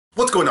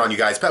What's going on, you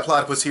guys?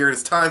 Petplatypus here, and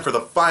it's time for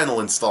the final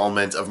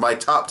installment of my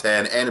top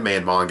 10 anime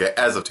and manga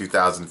as of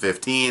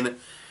 2015.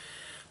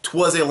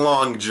 'Twas a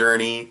long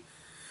journey,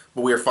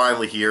 but we are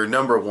finally here,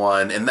 number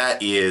one, and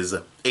that is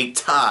a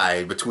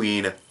tie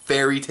between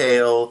Fairy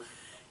Tail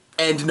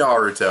and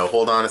Naruto.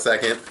 Hold on a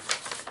second.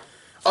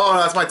 Oh, no,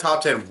 that's my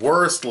top 10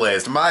 worst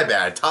list. My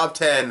bad. Top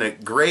 10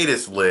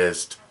 greatest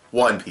list.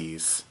 One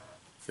Piece.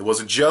 It was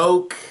a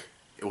joke.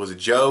 It was a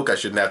joke. I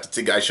shouldn't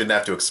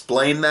have to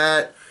explain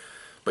that.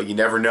 But you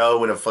never know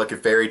when a fucking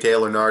Fairy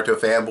Tail or Naruto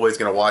fanboy is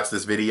gonna watch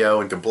this video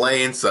and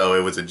complain, so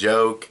it was a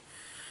joke.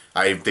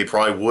 They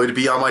probably would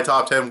be on my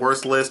top 10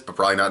 worst list, but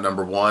probably not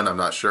number one, I'm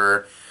not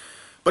sure.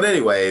 But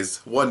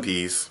anyways, One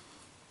Piece.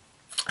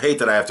 I hate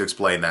that I have to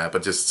explain that,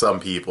 but just some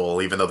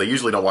people, even though they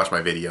usually don't watch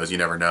my videos, you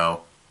never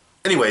know.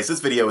 Anyways, this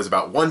video is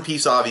about One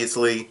Piece,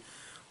 obviously.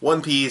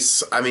 One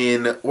Piece, I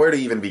mean, where to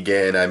even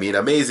begin? I mean,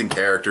 amazing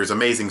characters,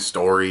 amazing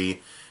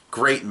story,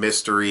 great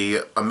mystery,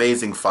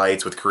 amazing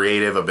fights with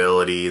creative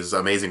abilities,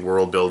 amazing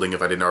world building, if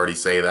I didn't already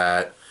say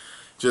that.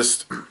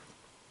 Just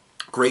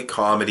great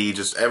comedy,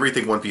 just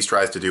everything One Piece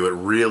tries to do, it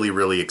really,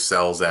 really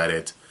excels at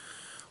it.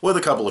 With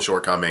a couple of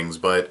shortcomings,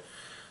 but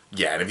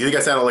yeah, and if you think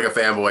I sounded like a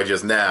fanboy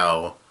just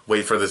now,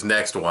 wait for this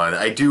next one.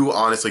 I do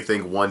honestly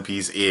think One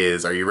Piece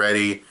is, are you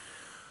ready?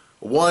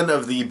 One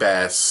of the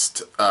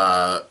best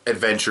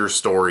adventure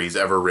stories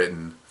ever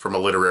written from a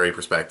literary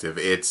perspective.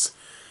 It's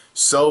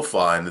so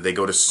fun. They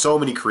go to so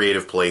many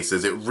creative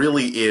places. It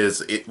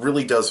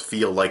really does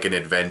feel like an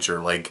adventure.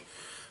 Like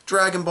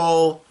Dragon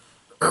Ball,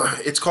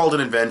 it's called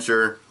an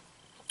adventure.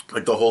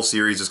 Like the whole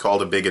series is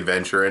called a big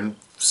adventure, and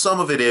some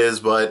of it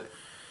is, but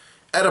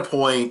at a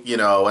point, you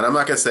know, and I'm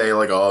not gonna say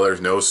like, oh,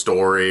 there's no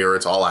story or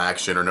it's all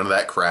action or none of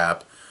that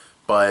crap,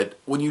 but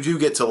when you do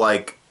get to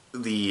like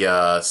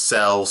the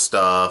Cell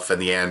stuff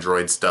and the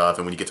Android stuff,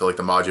 and when you get to like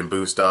the Majin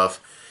Buu stuff,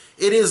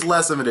 it is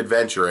less of an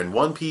adventure, and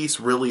One Piece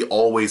really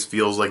always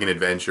feels like an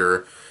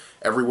adventure.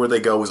 Everywhere they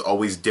go is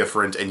always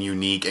different and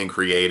unique and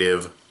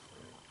creative.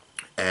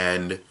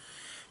 And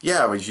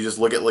yeah, when you just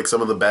look at like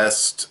some of the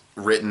best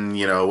written,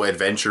 you know,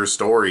 adventure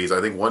stories,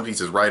 I think One Piece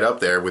is right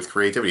up there with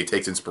creativity. It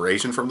takes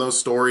inspiration from those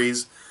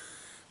stories.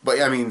 But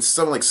I mean,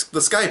 something like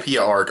the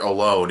Skypiea arc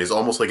alone is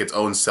almost like its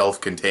own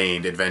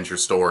self-contained adventure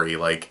story.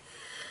 Like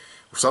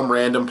some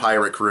random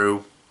pirate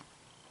crew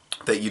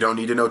that you don't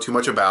need to know too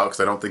much about,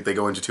 because I don't think they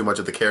go into too much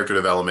of the character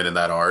development in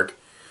that arc.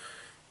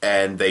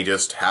 And they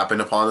just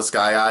happen upon the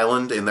Sky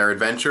Island in their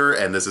adventure,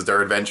 and this is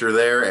their adventure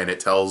there, and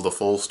it tells the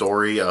full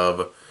story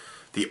of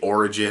the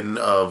origin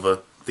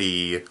of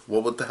the,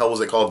 what the hell was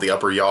it called? The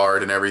Upper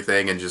Yard and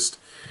everything, and just,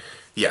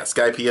 yeah,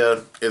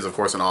 Skypiea is of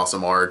course an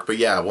awesome arc. But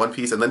yeah, One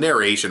Piece, and the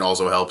narration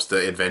also helps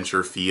the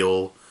adventure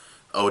feel.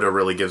 Oda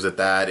really gives it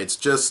that. It's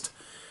just,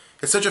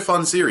 it's such a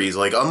fun series.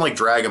 Like, unlike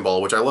Dragon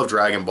Ball, which I love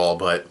Dragon Ball,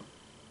 but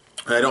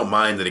I don't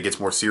mind that it gets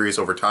more serious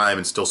over time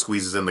and still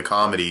squeezes in the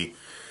comedy.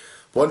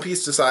 One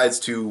Piece decides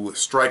to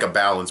strike a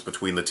balance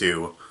between the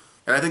two.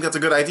 And I think that's a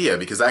good idea,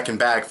 because that can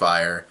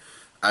backfire.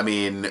 I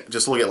mean,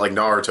 just look at like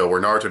Naruto,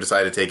 where Naruto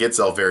decided to take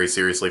itself very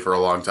seriously for a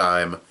long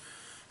time.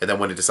 And then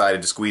when it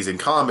decided to squeeze in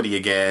comedy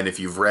again, if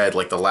you've read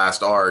like the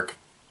last arc,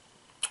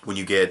 when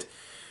you get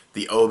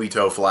the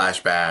Obito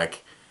flashback,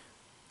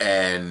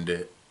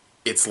 and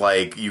it's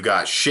like you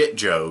got shit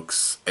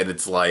jokes, and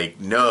it's like,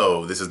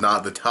 no, this is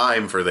not the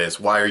time for this.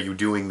 Why are you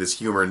doing this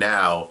humor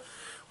now?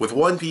 With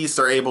One Piece,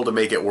 they're able to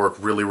make it work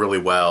really, really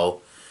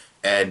well,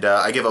 and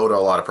I give Oda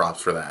a lot of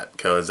props for that,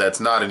 because that's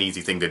not an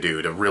easy thing to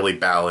do, to really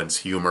balance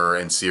humor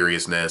and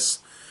seriousness.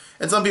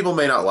 And some people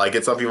may not like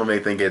it, some people may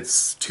think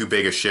it's too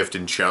big a shift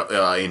in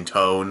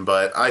tone,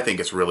 but I think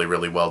it's really,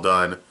 really well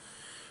done.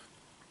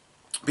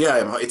 But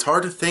yeah, it's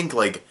hard to think,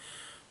 like,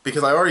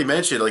 because I already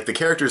mentioned, like, the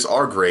characters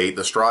are great,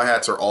 the Straw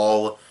Hats are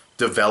all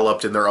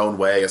developed in their own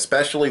way,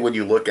 especially when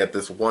you look at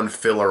this one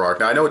filler arc.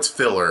 Now, I know it's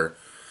filler,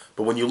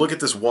 but when you look at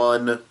this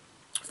one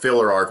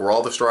filler arc where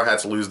all the Straw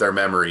Hats lose their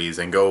memories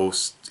and go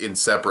in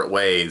separate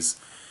ways,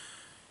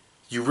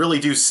 you really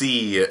do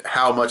see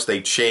how much they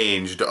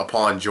changed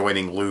upon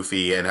joining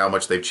Luffy and how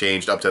much they've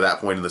changed up to that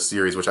point in the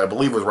series, which I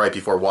believe was right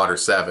before Water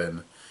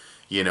 7.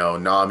 You know,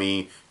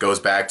 Nami goes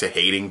back to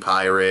hating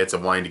pirates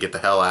and wanting to get the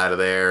hell out of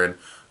there, and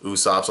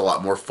Usopp's a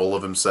lot more full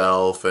of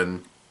himself,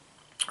 and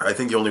I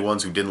think the only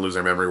ones who didn't lose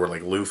their memory were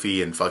like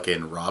Luffy and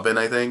fucking Robin,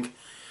 I think.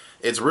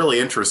 It's really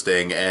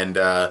interesting, and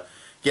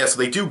yeah, so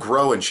they do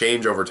grow and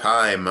change over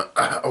time,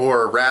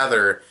 or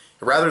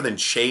rather than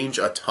change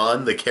a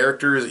ton, the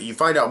characters, you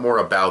find out more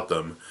about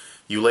them.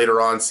 You later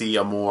on see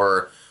a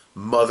more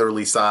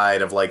motherly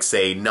side of, like,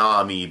 say,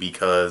 Nami,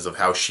 because of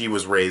how she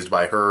was raised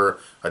by her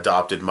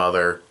adopted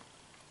mother,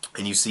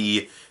 and you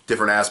see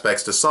different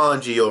aspects to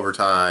Sanji over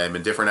time,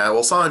 and different,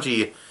 well,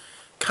 Sanji,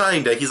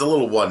 kinda, he's a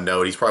little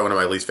one-note, he's probably one of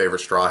my least favorite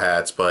Straw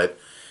Hats, but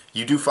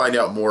you do find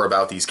out more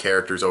about these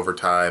characters over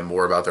time,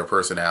 more about their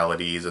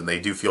personalities, and they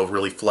do feel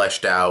really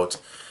fleshed out.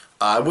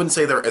 I wouldn't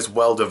say they're as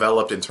well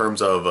developed in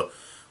terms of,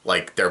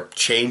 like, they're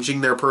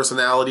changing their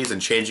personalities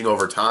and changing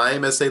over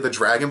time as, say, the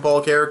Dragon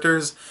Ball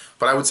characters,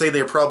 but I would say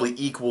they're probably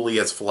equally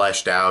as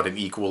fleshed out and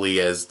equally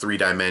as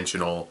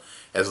three-dimensional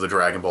as the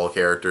Dragon Ball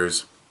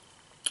characters.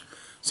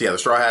 So yeah, the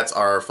Straw Hats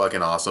are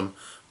fucking awesome.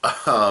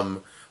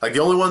 Like the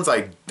only ones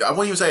I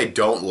wouldn't even say I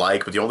don't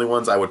like, but the only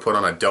ones I would put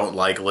on a don't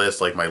like list,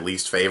 like my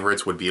least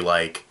favorites, would be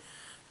like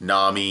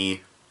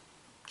Nami,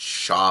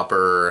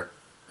 Chopper,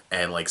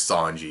 and like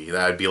Sanji.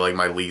 That would be like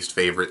my least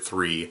favorite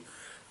 3.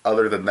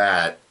 Other than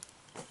that,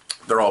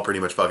 they're all pretty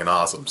much fucking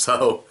awesome.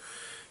 So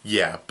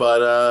yeah,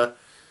 but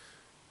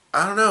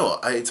I don't know.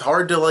 It's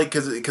hard to like,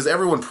 because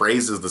everyone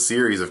praises the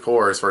series, of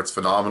course, for its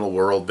phenomenal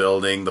world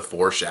building, the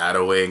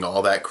foreshadowing,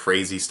 all that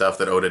crazy stuff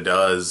that Oda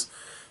does,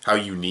 how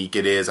unique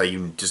it is, how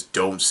you just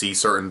don't see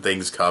certain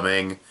things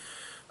coming.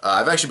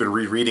 I've actually been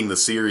rereading the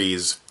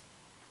series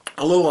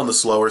a little on the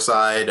slower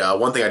side.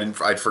 One thing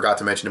I forgot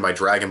to mention in my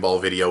Dragon Ball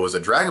video was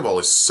that Dragon Ball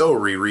is so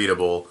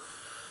rereadable.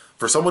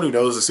 For someone who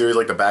knows the series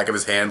like the back of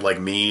his hand, like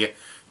me,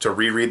 to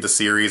reread the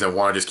series and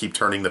want to just keep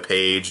turning the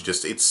page,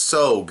 it's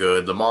so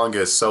good. The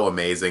manga is so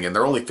amazing, and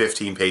they're only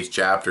 15-page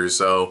chapters,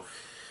 so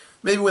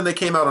maybe when they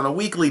came out on a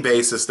weekly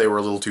basis they were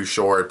a little too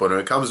short, but when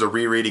it comes to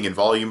rereading in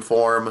volume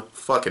form,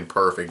 fucking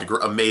perfect.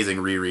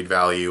 Amazing reread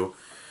value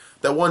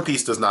that One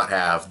Piece does not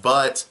have,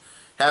 but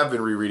have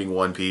been rereading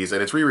One Piece,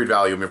 and its reread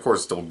value, I mean, of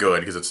course, it's still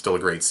good, because it's still a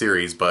great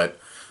series, but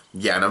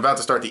yeah, and I'm about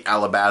to start the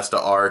Alabasta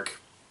arc.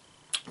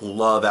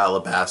 Love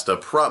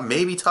Alabasta.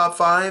 Maybe top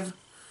 5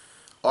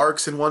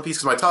 arcs in One Piece,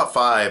 because my top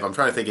 5, I'm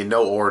trying to think in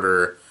no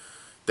order.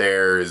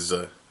 There's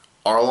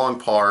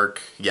Arlong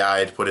Park, yeah,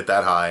 I'd put it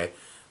that high.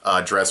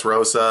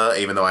 Dressrosa,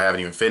 even though I haven't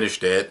even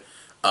finished it.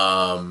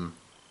 Marineford,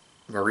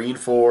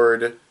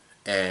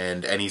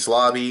 and Enies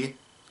Lobby.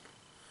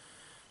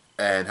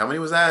 And how many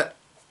was that?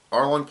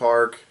 Arlong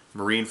Park,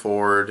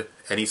 Marineford,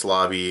 Enies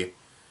Lobby,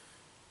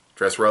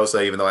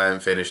 Dressrosa, even though I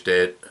haven't finished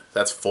it.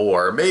 That's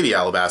 4. Maybe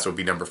Alabasta would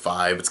be number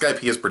 5, but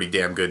Skypiea is pretty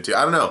damn good too.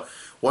 I don't know.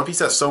 One Piece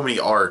has so many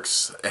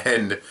arcs,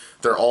 and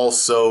they're all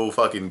so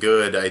fucking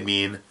good. I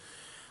mean,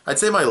 I'd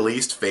say my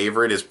least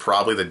favorite is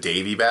probably the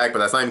Davy back, but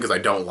that's not even because I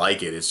don't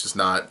like it. It's just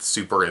not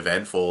super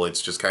eventful.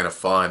 It's just kind of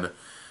fun.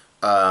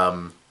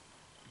 Yeah,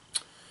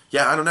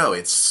 I don't know.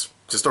 It's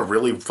just a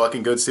really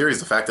fucking good series.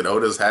 The fact that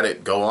Oda's had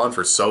it go on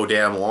for so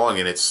damn long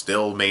and it's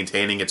still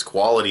maintaining its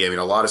quality. I mean,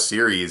 a lot of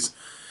series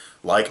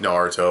like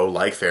Naruto,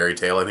 like Fairy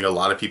Tail, I think a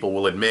lot of people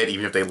will admit,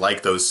 even if they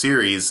like those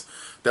series,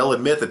 they'll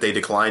admit that they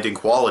declined in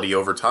quality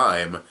over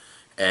time.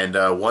 And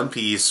One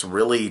Piece,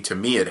 really, to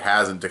me, it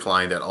hasn't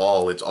declined at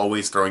all. It's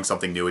always throwing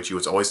something new at you.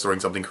 It's always throwing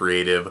something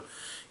creative.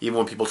 Even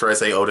when people try to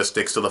say Oda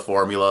sticks to the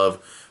formula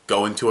of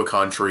going to a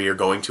country or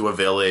going to a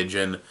village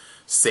and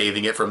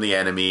saving it from the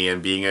enemy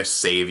and being a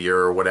savior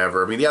or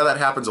whatever. I mean, yeah, that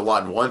happens a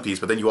lot in One Piece,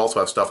 but then you also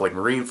have stuff like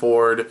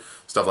Marineford,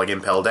 stuff like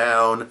Impel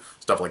Down,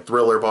 stuff like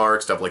Thriller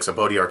Bark, stuff like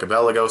Sapoti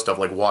Archipelago, stuff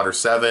like Water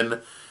 7,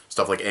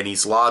 stuff like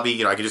Enies Lobby.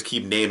 You know, I could just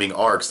keep naming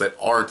arcs that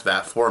aren't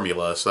that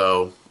formula,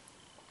 so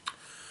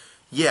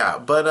yeah,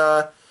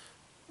 but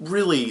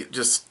really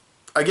just,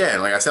 again,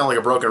 like I sound like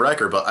a broken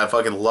record, but I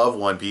fucking love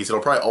One Piece.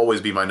 It'll probably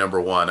always be my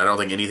number 1. I don't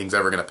think anything's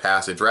ever going to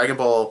pass it. Dragon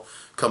Ball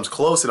comes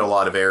close in a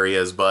lot of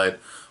areas, but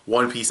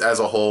One Piece as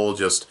a whole,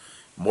 just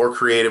more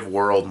creative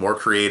world, more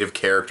creative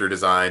character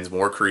designs,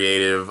 more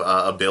creative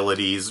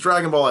abilities.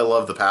 Dragon Ball, I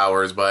love the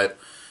powers, but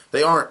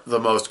they aren't the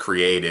most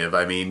creative.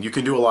 I mean, you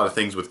can do a lot of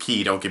things with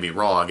Ki, don't get me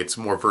wrong. It's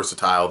more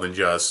versatile than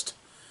just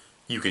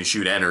you can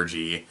shoot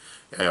energy.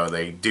 You know,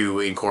 they do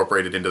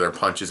incorporate it into their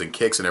punches and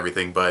kicks and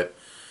everything, but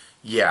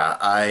yeah,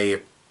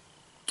 I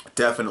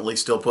definitely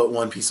still put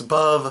One Piece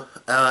above.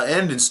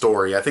 And in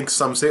story, I think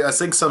some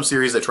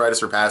series that try to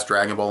surpass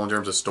Dragon Ball in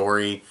terms of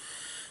story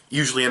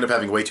usually end up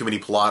having way too many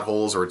plot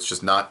holes, or it's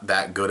just not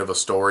that good of a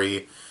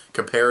story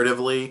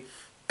comparatively.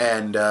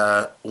 And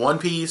One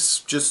Piece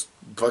just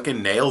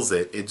fucking nails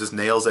it. It just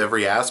nails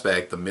every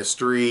aspect. The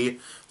mystery,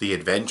 the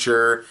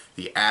adventure,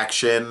 the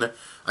action.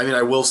 I mean,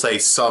 I will say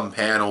some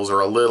panels are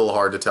a little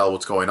hard to tell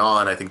what's going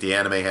on. I think the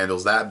anime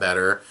handles that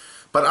better.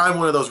 But I'm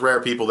one of those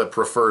rare people that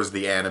prefers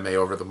the anime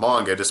over the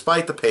manga.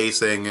 Despite the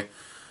pacing,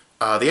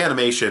 the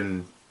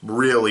animation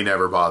really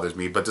never bothers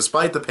me. But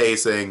despite the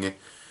pacing,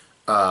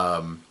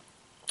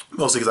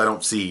 mostly because I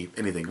don't see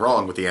anything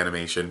wrong with the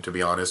animation, to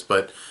be honest.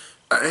 But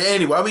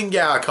anyway, I mean,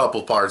 yeah, a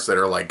couple parts that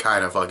are like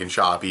kind of fucking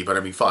choppy. But I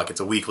mean, fuck, it's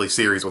a weekly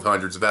series with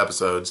hundreds of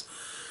episodes.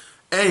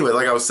 Anyway,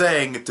 like I was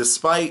saying,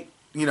 despite,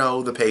 you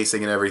know, the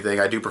pacing and everything,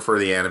 I do prefer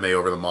the anime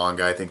over the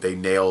manga. I think they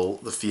nail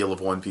the feel of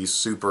One Piece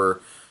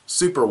super,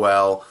 super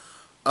well.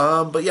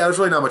 But yeah, there's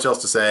really not much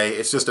else to say.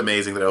 It's just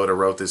amazing that Oda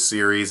wrote this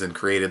series and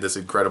created this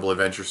incredible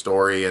adventure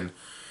story, and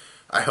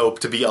I hope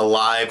to be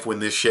alive when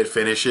this shit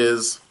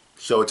finishes.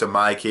 Show it to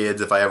my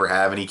kids if I ever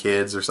have any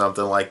kids or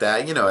something like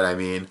that. You know what I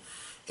mean?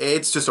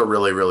 It's just a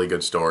really, really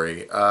good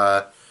story.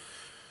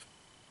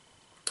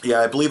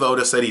 Yeah, I believe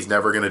Oda said he's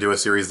never going to do a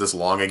series this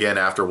long again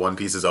after One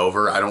Piece is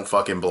over. I don't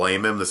fucking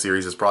blame him. The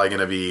series is probably going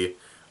to be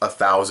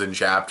 1,000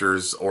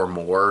 chapters or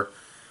more.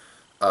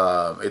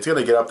 It's going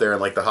to get up there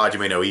in like the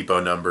Hajime no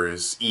Ippo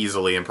numbers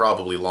easily and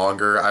probably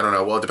longer. I don't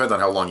know. Well, it depends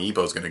on how long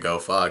Ippo's going to go.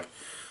 Fuck.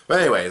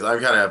 But anyways, I'm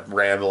kind of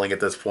rambling at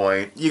this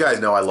point. You guys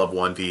know I love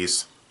One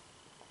Piece.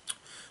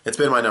 It's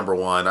been my number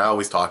 1. I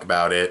always talk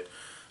about it.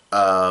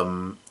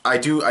 I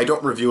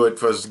don't review it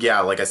because, yeah,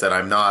 like I said,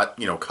 I'm not,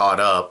 caught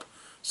up,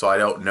 so I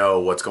don't know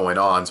what's going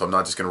on, so I'm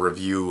not just going to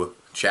review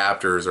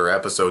chapters or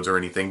episodes or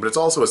anything, but it's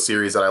also a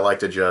series that I like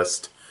to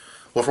just,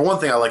 well, for one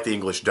thing, I like the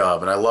English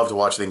dub, and I love to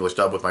watch the English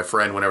dub with my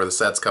friend whenever the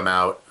sets come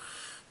out,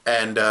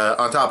 and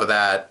on top of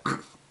that,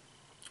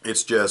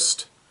 it's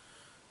just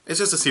a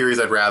series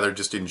I'd rather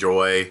just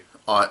enjoy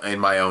in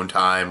my own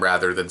time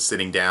rather than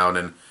sitting down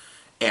and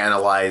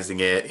analyzing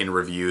it in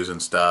reviews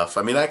and stuff.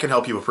 I mean, that can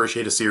help you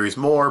appreciate a series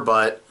more,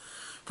 but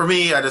for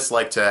me, I just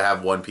like to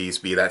have One Piece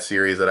be that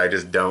series that I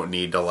just don't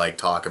need to, like,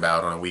 talk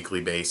about on a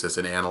weekly basis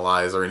and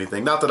analyze or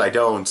anything. Not that I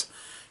don't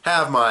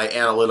have my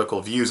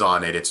analytical views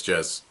on it, it's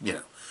just,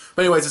 But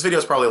anyways, this video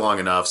is probably long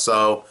enough,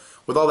 so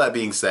with all that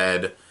being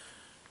said,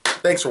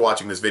 thanks for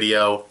watching this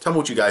video. Tell me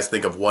what you guys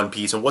think of One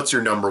Piece and what's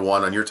your number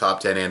one on your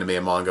top 10 anime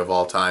and manga of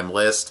all time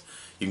list.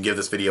 You can give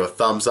this video a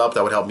thumbs up.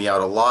 That would help me out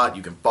a lot.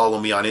 You can follow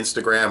me on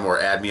Instagram or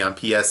add me on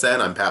PSN.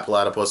 I'm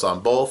petplatypus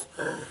on both.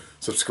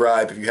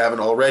 Subscribe if you haven't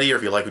already or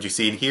if you like what you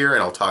see in here,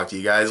 and I'll talk to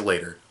you guys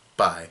later.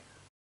 Bye.